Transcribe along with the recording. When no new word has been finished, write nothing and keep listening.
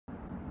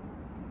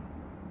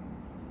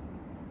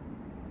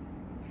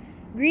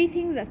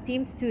Greetings,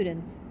 esteemed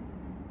students.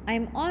 I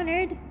am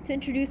honored to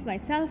introduce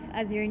myself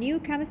as your new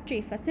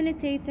chemistry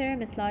facilitator,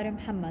 Ms.Lara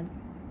Mohammad.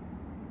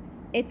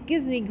 It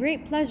gives me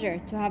great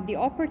pleasure to have the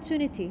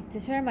opportunity to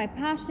share my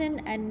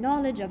passion and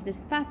knowledge of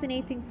this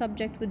fascinating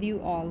subject with you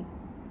all.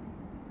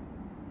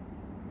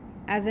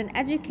 As an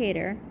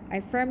educator, I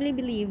firmly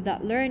believe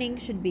that learning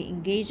should be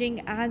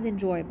engaging and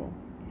enjoyable,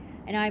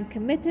 and I am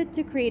committed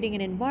to creating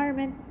an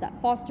environment that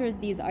fosters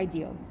these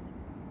ideals.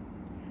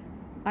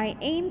 I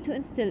aim to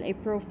instill a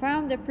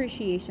profound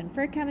appreciation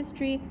for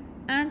chemistry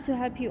and to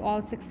help you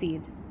all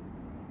succeed.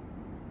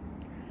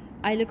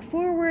 I look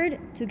forward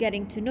to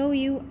getting to know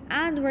you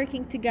and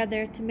working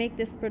together to make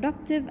this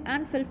productive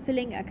and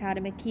fulfilling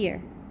academic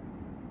year.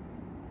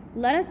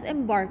 Let us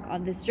embark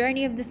on this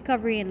journey of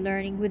discovery and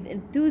learning with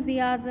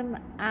enthusiasm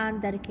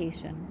and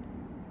dedication.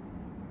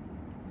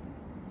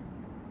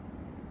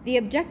 The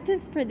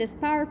objectives for this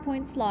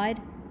PowerPoint slide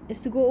is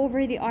to go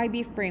over the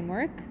IB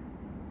framework,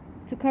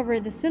 to cover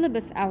the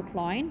syllabus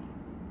outline,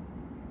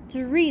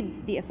 to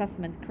read the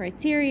assessment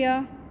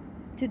criteria,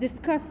 to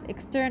discuss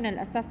external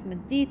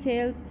assessment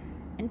details,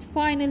 and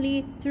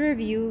finally to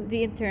review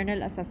the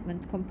internal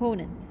assessment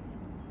components.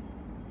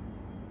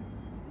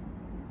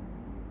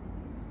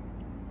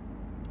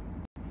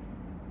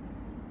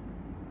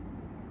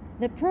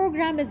 The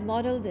program is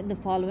modeled in the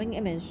following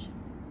image.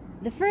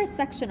 The first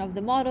section of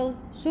the model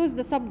shows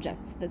the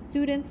subjects that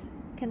students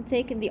can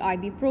take in the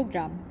IB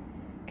program.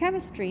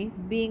 Chemistry,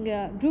 being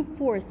a Group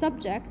 4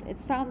 subject,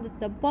 is found at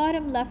the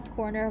bottom left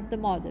corner of the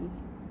model.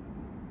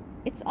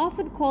 It's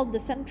often called the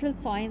central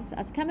science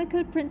as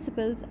chemical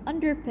principles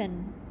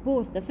underpin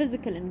both the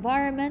physical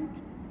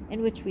environment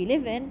in which we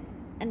live in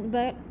and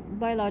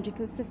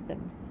biological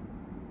systems.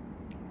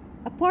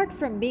 Apart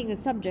from being a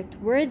subject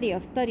worthy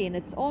of study in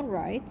its own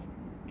right,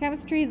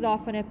 chemistry is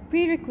often a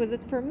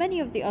prerequisite for many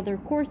of the other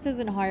courses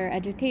in higher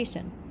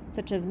education,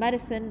 such as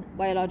medicine,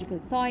 biological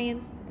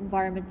science,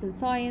 environmental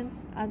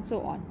science, and so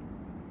on.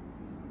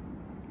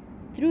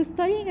 Through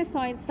studying a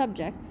science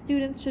subject,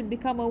 students should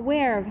become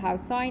aware of how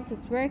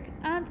scientists work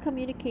and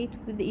communicate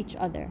with each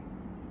other.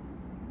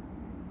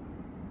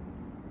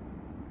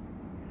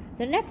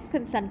 The next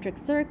concentric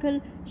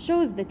circle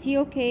shows the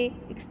TOK,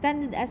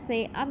 extended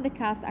essay, and the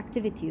CAS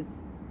activities.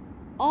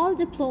 All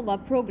diploma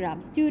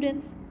program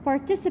students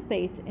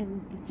participate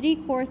in the 3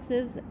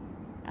 courses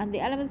and the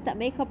elements that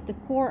make up the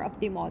core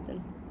of the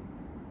model.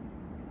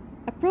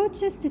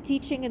 Approaches to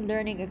teaching and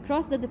learning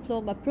across the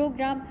diploma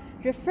program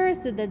refers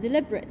to the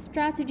deliberate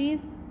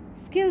strategies,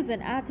 skills,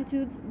 and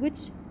attitudes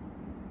which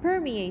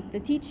permeate the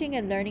teaching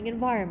and learning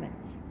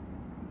environment.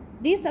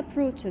 These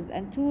approaches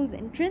and tools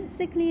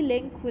intrinsically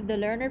link with the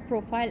learner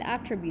profile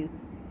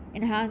attributes,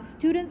 enhance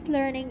students'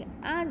 learning,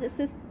 and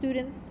assist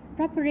students'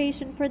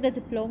 preparation for the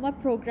diploma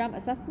program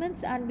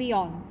assessments and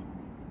beyond.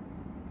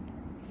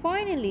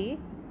 Finally,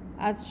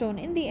 as shown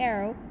in the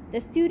arrow,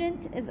 the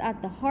student is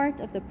at the heart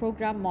of the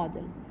program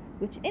model,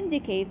 which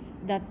indicates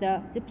that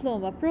the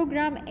diploma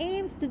program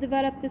aims to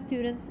develop the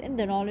students in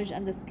the knowledge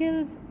and the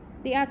skills,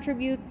 the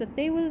attributes that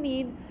they will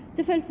need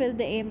to fulfill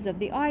the aims of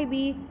the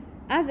IB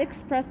as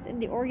expressed in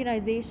the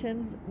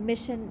organization's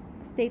mission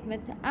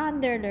statement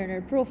and their learner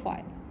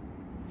profile.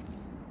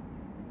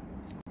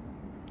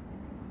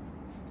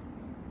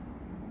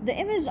 The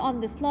image on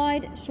the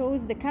slide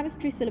shows the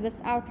chemistry syllabus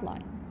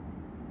outline.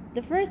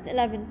 The first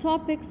 11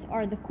 topics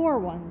are the core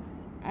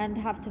ones and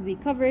have to be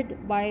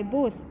covered by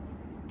both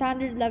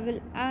standard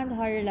level and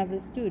higher level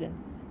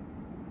students.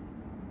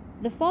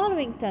 The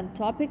following 10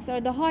 topics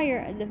are the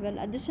higher level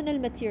additional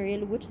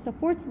material which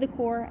supports the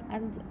core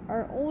and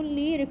are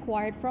only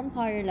required from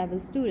higher level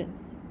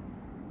students.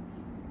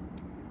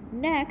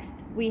 Next,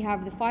 we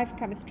have the 5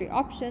 chemistry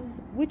options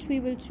which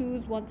we will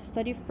choose one to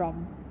study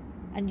from,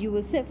 and you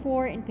will sit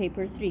for in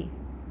paper 3.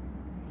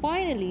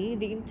 Finally,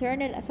 the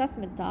internal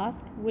assessment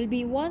task will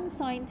be 1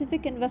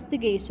 scientific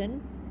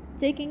investigation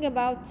taking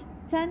about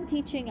 10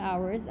 teaching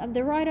hours, and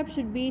the write-up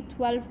should be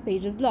 12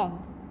 pages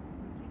long.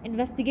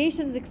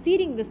 Investigations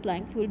exceeding this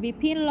length will be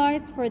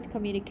penalized for the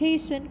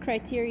communication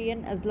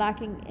criterion as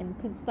lacking in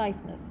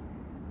conciseness.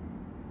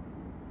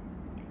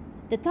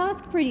 The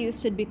task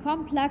produced should be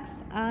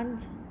complex and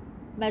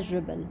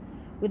measurable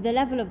with the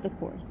level of the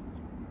course.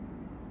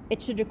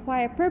 It should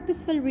require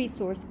purposeful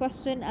resource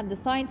question and the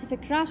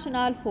scientific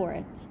rationale for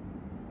it.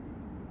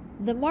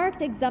 The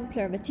marked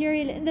exemplar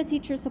material in the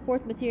teacher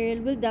support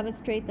material will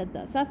demonstrate that the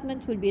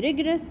assessment will be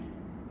rigorous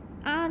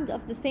and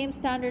of the same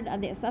standard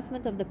as the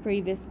assessment of the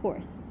previous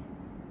course.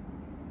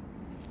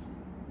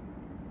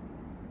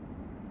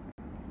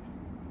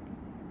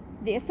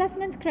 The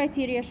assessment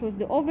criteria shows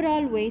the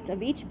overall weight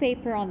of each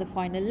paper on the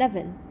final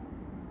level.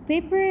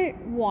 Paper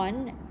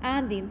 1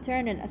 and the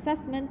internal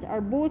assessment are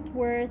both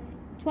worth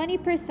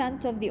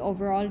 20% of the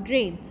overall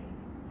grade.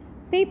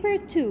 Paper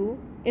 2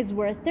 is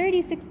worth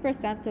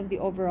 36% of the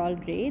overall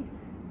grade,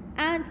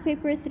 and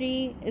paper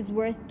 3 is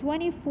worth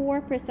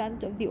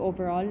 24% of the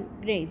overall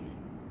grade.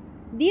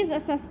 These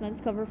assessments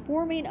cover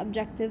 4 main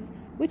objectives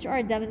which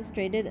are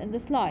demonstrated in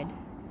the slide.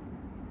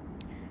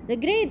 The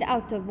grade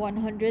out of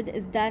 100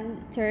 is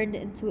then turned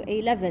into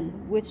a level,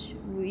 which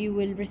you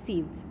will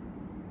receive.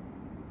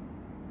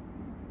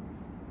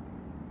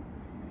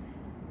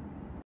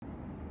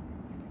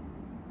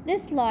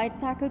 This slide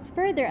tackles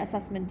further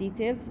assessment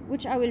details,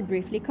 which I will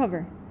briefly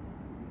cover.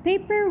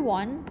 Paper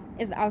 1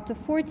 is out of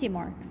 40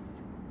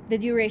 marks. The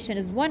duration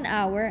is 1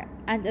 hour,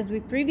 and as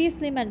we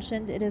previously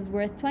mentioned, it is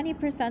worth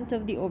 20%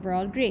 of the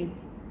overall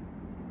grade.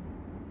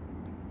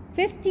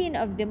 15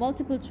 of the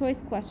multiple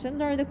choice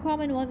questions are the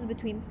common ones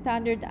between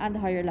standard and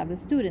higher level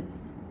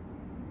students.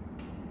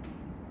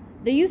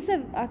 The use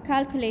of a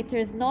calculator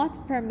is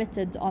not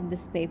permitted on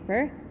this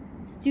paper.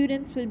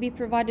 Students will be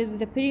provided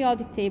with a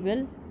periodic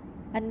table,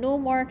 and no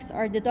marks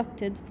are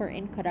deducted for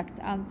incorrect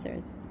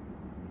answers.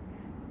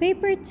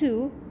 Paper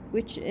 2,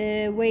 which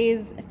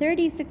weighs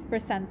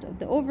 36% of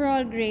the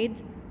overall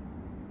grade,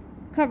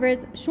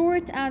 covers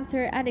short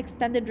answer and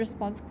extended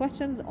response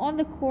questions on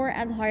the core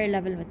and higher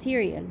level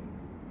material.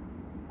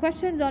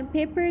 Questions on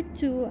paper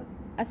 2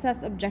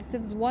 assess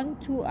objectives 1,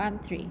 2,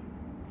 and 3.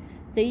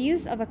 The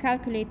use of a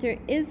calculator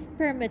is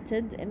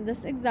permitted in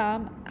this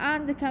exam,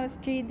 and the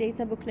chemistry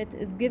data booklet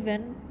is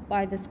given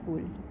by the school.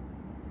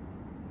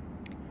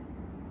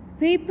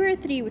 Paper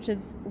 3, which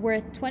is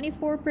worth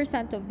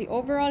 24% of the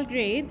overall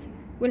grade,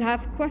 will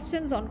have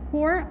questions on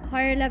core,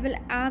 higher level,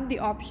 and the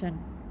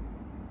option.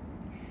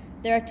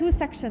 There are 2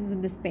 sections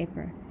in this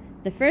paper.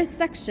 The first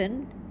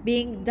section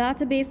being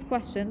database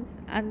questions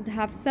and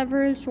have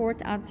several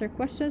short answer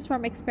questions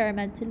from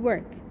experimental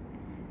work.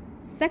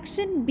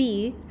 Section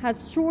B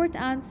has short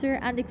answer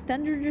and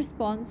extended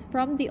response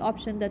from the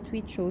option that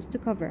we chose to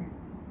cover.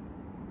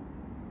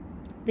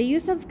 The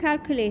use of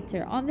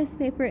calculator on this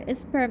paper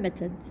is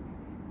permitted,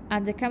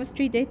 and the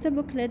chemistry data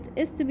booklet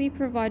is to be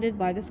provided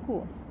by the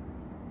school.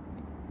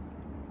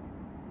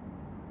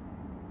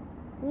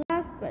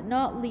 Last but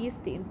not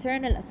least, the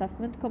internal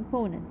assessment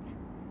component.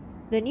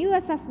 The new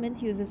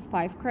assessment uses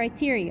 5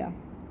 criteria: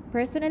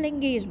 personal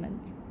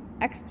engagement,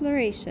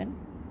 exploration,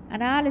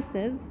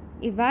 analysis,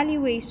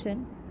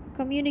 evaluation,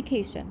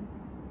 communication.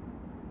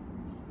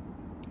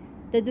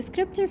 The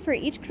descriptor for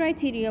each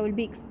criteria will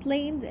be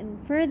explained in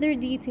further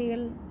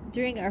detail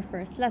during our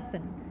first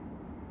lesson.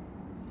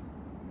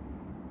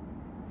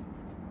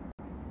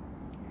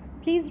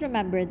 Please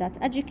remember that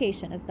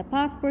education is the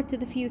passport to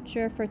the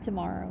future for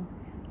tomorrow,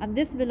 and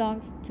this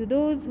belongs to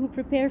those who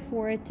prepare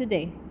for it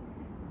today.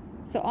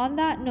 So on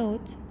that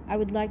note, I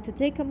would like to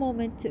take a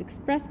moment to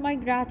express my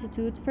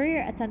gratitude for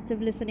your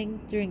attentive listening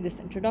during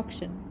this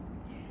introduction.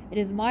 It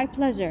is my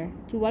pleasure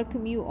to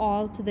welcome you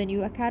all to the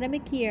new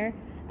academic year,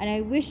 and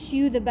I wish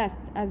you the best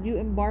as you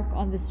embark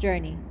on this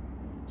journey.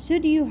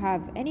 Should you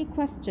have any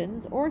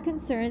questions or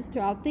concerns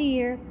throughout the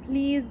year,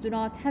 please do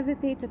not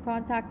hesitate to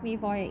contact me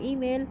via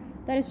email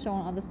that is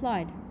shown on the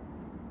slide.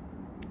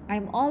 I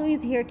am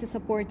always here to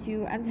support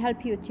you and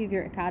help you achieve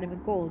your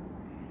academic goals,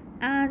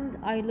 and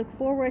I look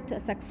forward to a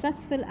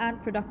successful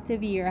and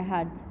productive year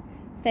ahead.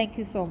 Thank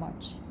you so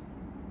much.